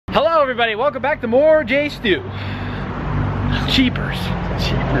everybody, welcome back to MoreJStu. Cheapers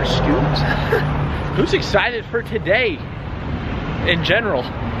scoops. Who's excited for today? In general,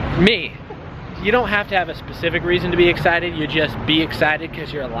 me. You don't have to have a specific reason to be excited. You just be excited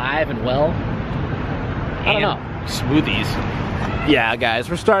because you're alive and well. I don't know. Smoothies. Yeah, guys,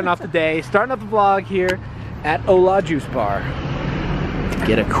 we're starting off the day, starting off the vlog here at Ola Juice Bar.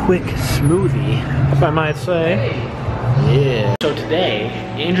 Get a quick smoothie, if I might say. Yeah. So today,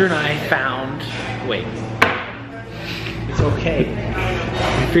 Andrew and I found, wait. It's okay.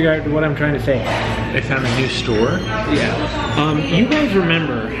 Figure out what I'm trying to say. They found a new store? Yeah. You guys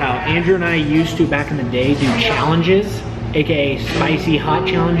remember how Andrew and I used to, back in the day, do challenges, aka spicy hot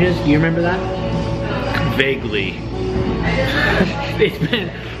challenges? Do you remember that? Vaguely. It's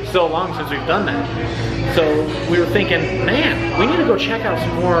been so long since we've done that. So we were thinking, man, we need to go check out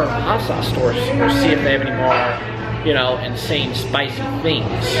some more hot sauce stores or see if they have any more, you know, insane spicy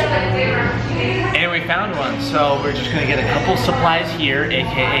things. And we found one, so we're just gonna get a couple supplies here,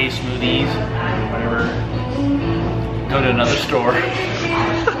 aka smoothies, whatever. Go to another store.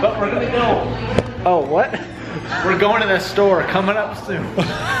 But we're gonna go. Oh, what? We're going to the store coming up soon.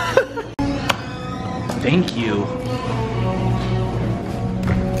 Thank you.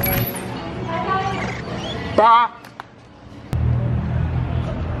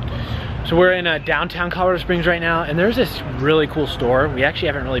 So we're in downtown Colorado Springs right now, and there's this really cool store. We actually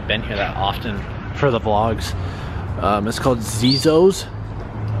haven't really been here that often for the vlogs. It's called Zizos.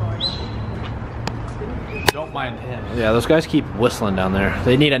 Don't mind him. Yeah, those guys keep whistling down there.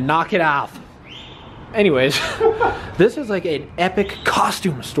 They need to knock it off. Anyways, this is like an epic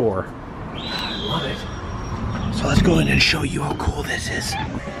costume store. I love it. So let's go in and show you how cool this is.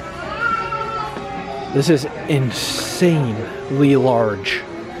 This is insanely large.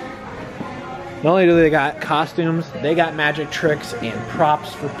 Not only do they got costumes, they got magic tricks and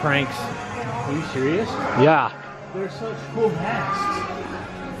props for pranks. Are you serious? Yeah. They're such cool masks.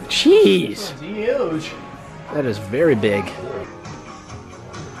 Jeez. It's huge. That is very big.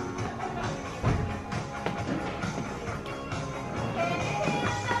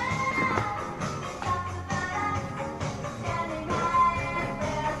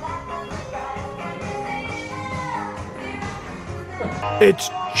 It's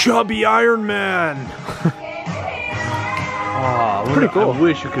Chubby Iron Man. Oh, pretty cool. I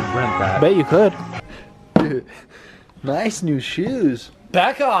wish you could rent that. Bet you could. Dude, nice new shoes.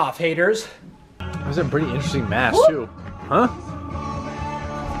 Back off, haters. That was a pretty interesting mask too. Huh?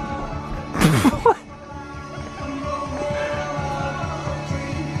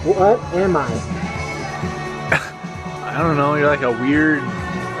 What am I? I don't know, you're like a weird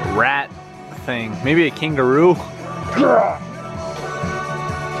rat thing. Maybe a kangaroo.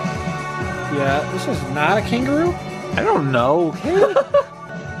 Yeah, this is not a kangaroo? I don't know, okay?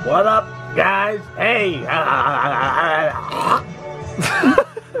 What up, guys? Hey!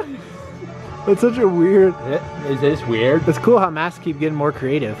 That's such a weird... Is this weird? It's cool how masks keep getting more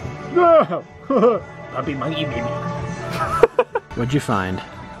creative. Puppy monkey baby. What'd you find?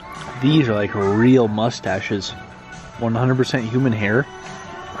 These are like real mustaches. 100% human hair.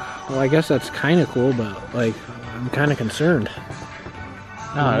 Well, I guess that's kind of cool, but like, I'm kind of concerned.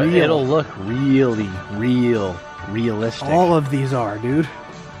 No, it'll look really, realistic. All of these are, dude.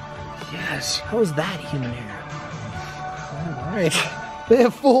 Yes. How is that human hair? Alright. They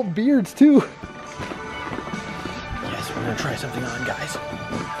have full beards, too. Yes, we're gonna try something on, guys.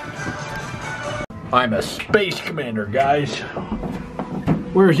 I'm a space commander, guys.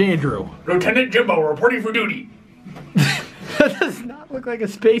 Where's Andrew? Lieutenant Jimbo reporting for duty. That does not look like a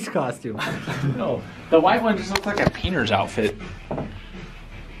space costume. No, the white one just looks like a painter's outfit.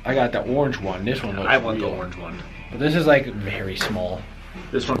 I got the orange one. This one looks I want real. the orange one. But this is like very small.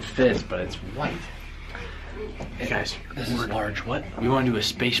 This one fits, but it's white. Hey guys, This is large. What? we want to do a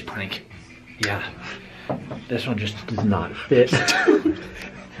space prank. Yeah. This one just does not fit.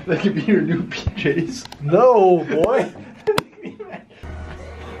 That could be your new PJs. No, boy.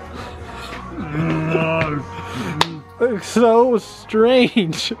 Looks so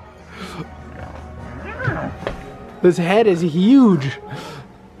strange. This head is huge.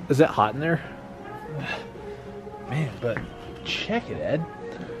 Is it hot in there? Man, but check it, Ed.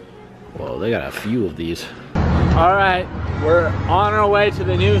 Whoa, they got a few of these. All right, we're on our way to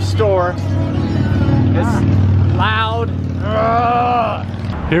the new store. It's loud.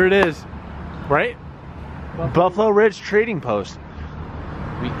 Here it is, right? Buffalo Ridge Trading Post.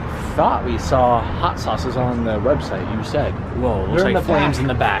 We thought we saw hot sauces on the website. You said. Whoa, looks They're like in the flames back. in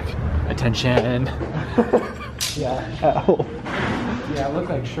the back. Attention. Yeah. Oh. Yeah, it looked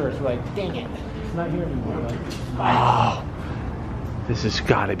like shirts. We're like, dang it, it's not here anymore. Like, Oh, This has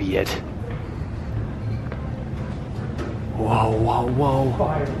gotta be it. Whoa, whoa, whoa.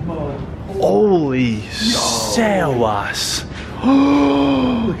 Fire mode. Holy sawas.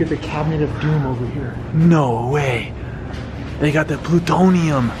 Look at the cabinet of doom over here. No way. They got the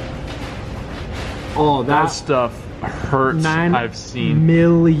plutonium. Oh, That stuff hurts. 9 I've seen.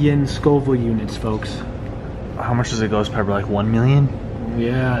 million Scoville units, folks. How much does it go, Pepper? Like 1 million?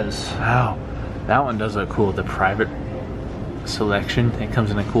 Yes. Wow. That one does look cool. The private selection. It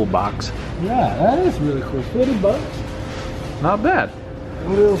comes in a cool box. Yeah, that is really cool. $40. Not bad.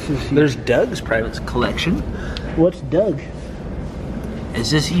 What else is here? There's Doug's private collection. What's Doug?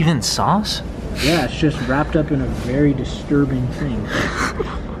 Is this even sauce? Yeah, it's just wrapped up in a very disturbing thing.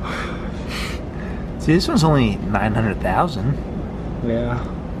 See, this one's only 900,000. Yeah.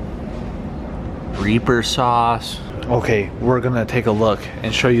 Reaper sauce. Okay, we're gonna take a look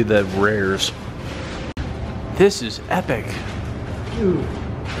and show you the rares. This is epic. Dude.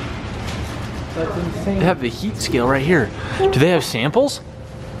 That's insane. They have the heat scale right here. Do they have samples?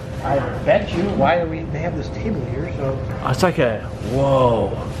 I bet you. Why are we? They have this table here, so. Oh, it's like a, whoa.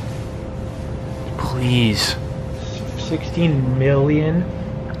 Please. 16 million.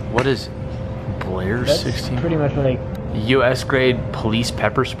 What is Blair's That's 16? pretty much like. US grade police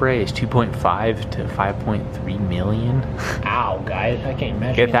pepper spray is 2.5 to 5.3 million. Ow, guys! I can't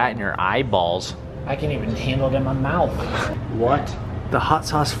imagine. Get that in your eyeballs. I can't even handle it in my mouth. What? The hot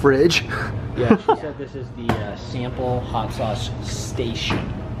sauce fridge. Yeah, she said this is the sample hot sauce station.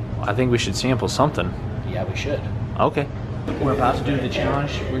 I think we should sample something. Yeah, we should. Okay. We're about to do the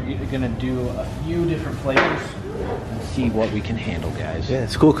challenge. We're gonna do a few different flavors and see what we can handle, guys. Yeah,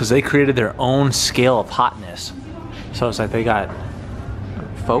 it's cool because they created their own scale of hotness. So it's like they got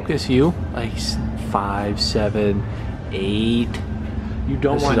focus you like 5, 7, 8. You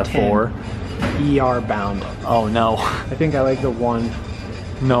don't This want is a 10. 4. ER bound. Oh no. I think I like the 1.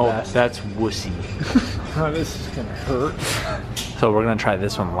 No, Best. that's wussy. Oh, this is gonna hurt. So we're gonna try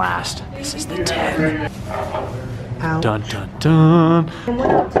this one last. This is the 10. Out. Dun dun dun. And what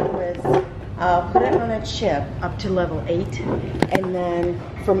I'll do is put it on a chip up to level 8, and then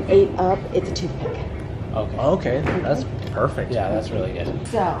from 8 up, it's a toothpick. Okay. Okay, that's perfect. Yeah, that's really good.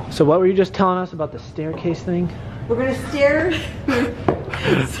 So what were you just telling us about the staircase thing? we're gonna stair.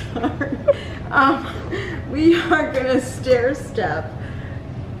 Sorry. We are gonna stair step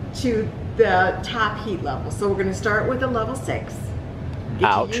to the top heat level. So we're gonna start with a level 6. Get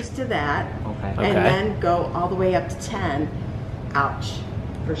Ouch. you used to that. Okay. And Okay. then go all the way up to 10. Ouch.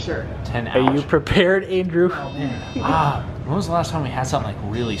 For sure. 10 Are you ouch. prepared, Andrew? When was the last time we had something like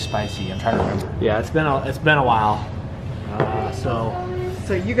really spicy? I'm trying to remember. Yeah, it's been a while. So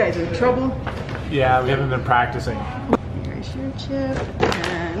So you guys are in trouble. yeah, we haven't been practicing. Here's your chip.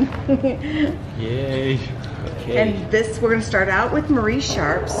 And Yay. Okay. And this, we're gonna start out with Marie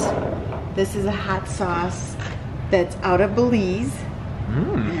Sharp's. This is a hot sauce that's out of Belize,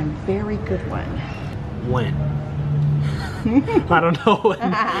 and very good one. When? I don't know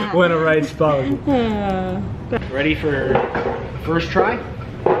when a right spot. Ready for first try?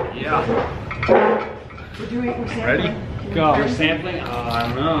 Yeah. We're doing it. Ready? Go. You're sampling? I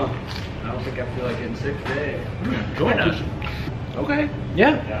don't know. I don't think I feel like getting sick today. Join us. Okay.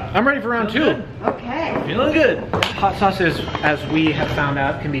 Yeah. I'm ready for round 2. Okay. Feeling good. Hot sauces, as we have found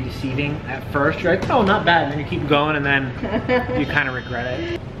out, can be deceiving at first. You're like, oh, not bad. And then you keep going, and then you kind of regret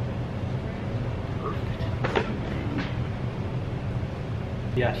it.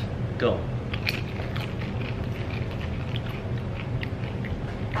 Yes. Go.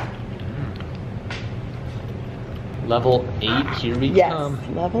 Level 8, here we Yes. come.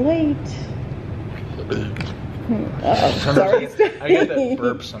 Level 8. Sorry. I get that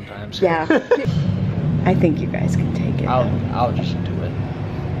burp sometimes. Yeah. I think you guys can take it. I'll just do it.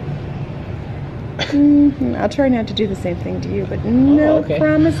 I'll try not to do the same thing to you, but no okay.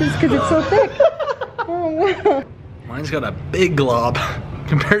 promises because it's so thick. Oh, Mine's got a big glob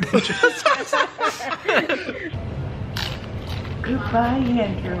compared to just. Goodbye,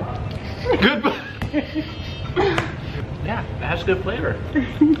 Andrew. Goodbye. Yeah, that has good flavor.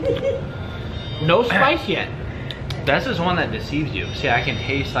 No spice yet. This is one that deceives you. See, I can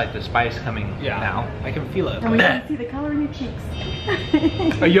taste like the spice coming now. I can feel it. And we can see the color in your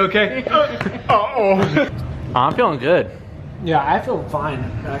cheeks. Are you okay? Uh-oh. I'm feeling good. Yeah, I feel fine,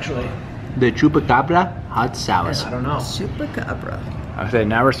 actually. The chupacabra hot sauce. I don't know. Chupacabra. Okay,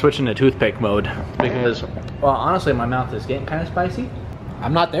 now we're switching to toothpick mode because, well, honestly, my mouth is getting kind of spicy.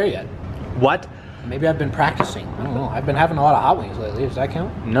 I'm not there yet. What? Maybe I've been practicing. I don't know. I've been having a lot of hot wings lately. Does that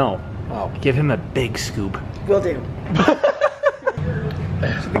count? No. Oh. Give him a big scoop. Will do.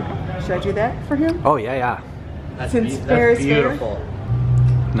 Should I do that for him? Oh yeah, yeah. That's Since fair is fair? beautiful.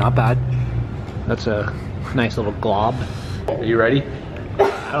 Not bad. That's a nice little glob. Are you ready?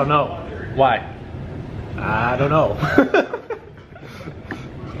 I don't know. Why? I don't know.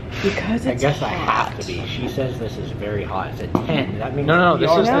 Because it's I guess hot. I have to be. She says this is very hot. It's a 10. That means No, this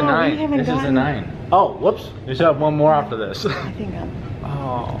is the No, we 9. haven't This is the gotten- 9. Oh, whoops. We still have one more after this. I think I'm...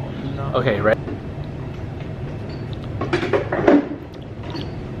 Oh, no. Okay, ready?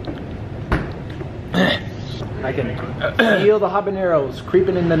 I can feel the habaneros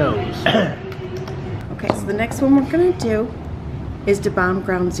creeping in the nose. Okay, so the next one we're gonna do is to bomb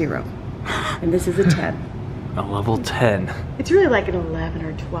ground zero. And this is a 10. A level 10. It's really like an 11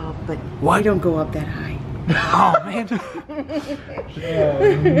 or 12, but What? we don't go up that high. Oh, man.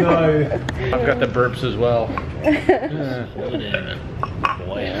 No. I've got the burps as well.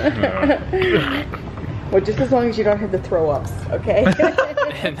 Well, just as long as you don't have the throw-ups, okay?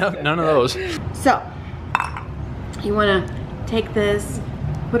 No, none of those. So, you wanna take this,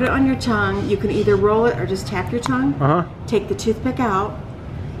 put it on your tongue. You can either roll it or just tap your tongue. Uh-huh. Take the toothpick out,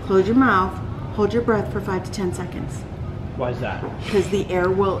 close your mouth, hold your breath for 5 to 10 seconds. Why is that? Because the air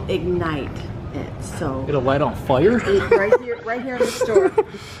will ignite it, so. It'll light on fire? Right here in the store.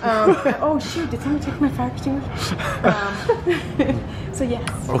 Oh shoot, did someone take my fire extinguisher? So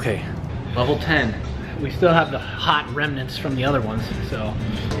yes. Okay. Level 10. We still have the hot remnants from the other ones, so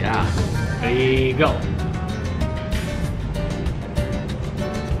yeah. Ready, go.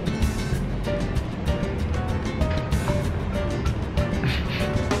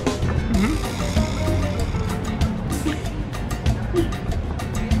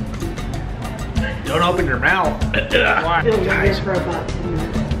 Don't open your mouth. Why? It'll live for about 10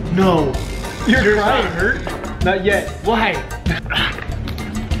 minutes. No. You're crying, hurt? Not yet. Why?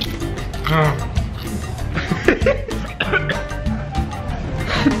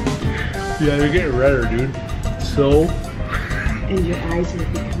 Yeah, you're getting redder, dude. So, And your eyes are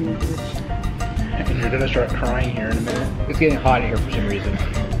becoming bloodshot. and you're gonna start crying here in a minute. It's getting hot here for some reason.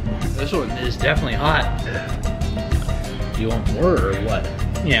 This one is definitely hot. You want more or what?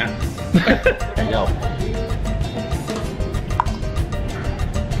 Yeah. There you go.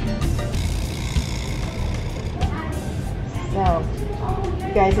 So,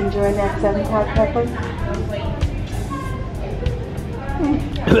 you guys enjoying that 7 hot pepper?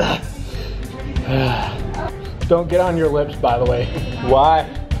 Don't get on your lips, by the way. Why?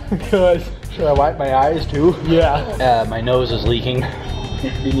 Because should I wipe my eyes too? Yeah. My nose is leaking.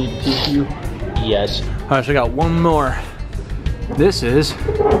 You need tissue? Yes. All right, so I got one more. This is,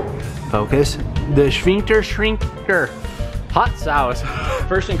 focus, the Sphincter Shrinker hot sauce.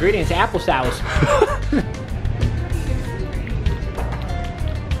 First ingredient is apple sauce.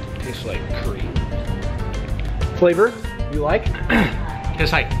 Tastes like cream. Flavor, you like?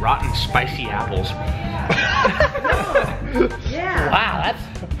 Tastes like rotten spicy apples. Yeah. Wow,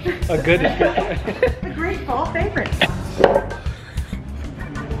 that's a good description. A great fall favorite.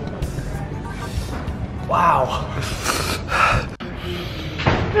 Wow.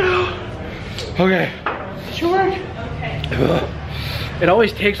 Okay. Sure. It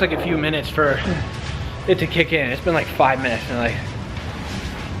always takes like a few minutes for it to kick in. It's been like 5 minutes and like,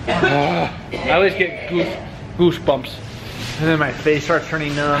 I always get goosebumps. And then my face starts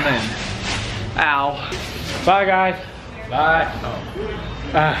turning numb and Ow. Bye guys. bye.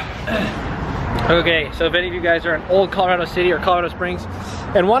 Okay, so if any of you guys are in old Colorado City or Colorado Springs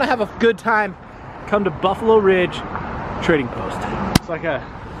and want to have a good time, come to Buffalo Ridge Trading Post. It's like a,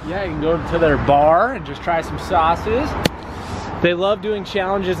 yeah, you can go to their bar and just try some sauces. They love doing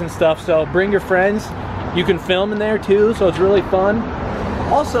challenges and stuff, so bring your friends. You can film in there too, so it's really fun.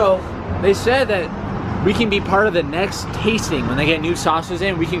 Also, they said that we can be part of the next tasting. When they get new sauces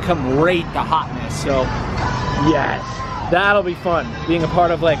in, we can come rate the hotness. So, yes, that'll be fun. Being a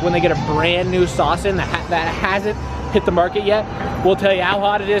part of like when they get a brand new sauce in that hasn't hit the market yet, we'll tell you how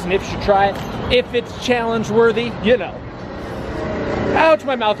hot it is and if you should try it. If it's challenge worthy, you know. Ouch,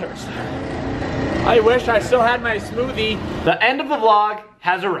 my mouth hurts. I wish I still had my smoothie. The end of the vlog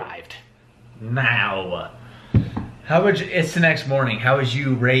has arrived. Now, how would you, it's the next morning. How would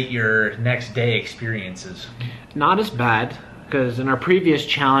you rate your next day experiences? Not as bad, because in our previous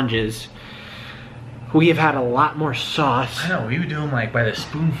challenges, we have had a lot more sauce. I know, we would do them like by the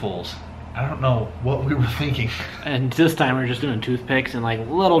spoonfuls. I don't know what we were thinking. And this time we're just doing toothpicks and like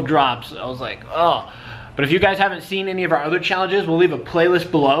little drops. I was like, oh. But if you guys haven't seen any of our other challenges, we'll leave a playlist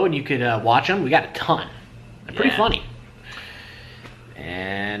below and you could watch them. We got a ton. They're pretty funny.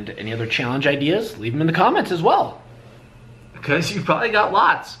 And any other challenge ideas, leave them in the comments as well. Because you probably got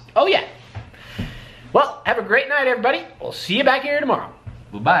lots. Oh yeah. Well, have a great night, everybody. We'll see you back here tomorrow.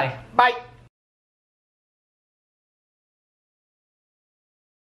 Bye-bye. Bye.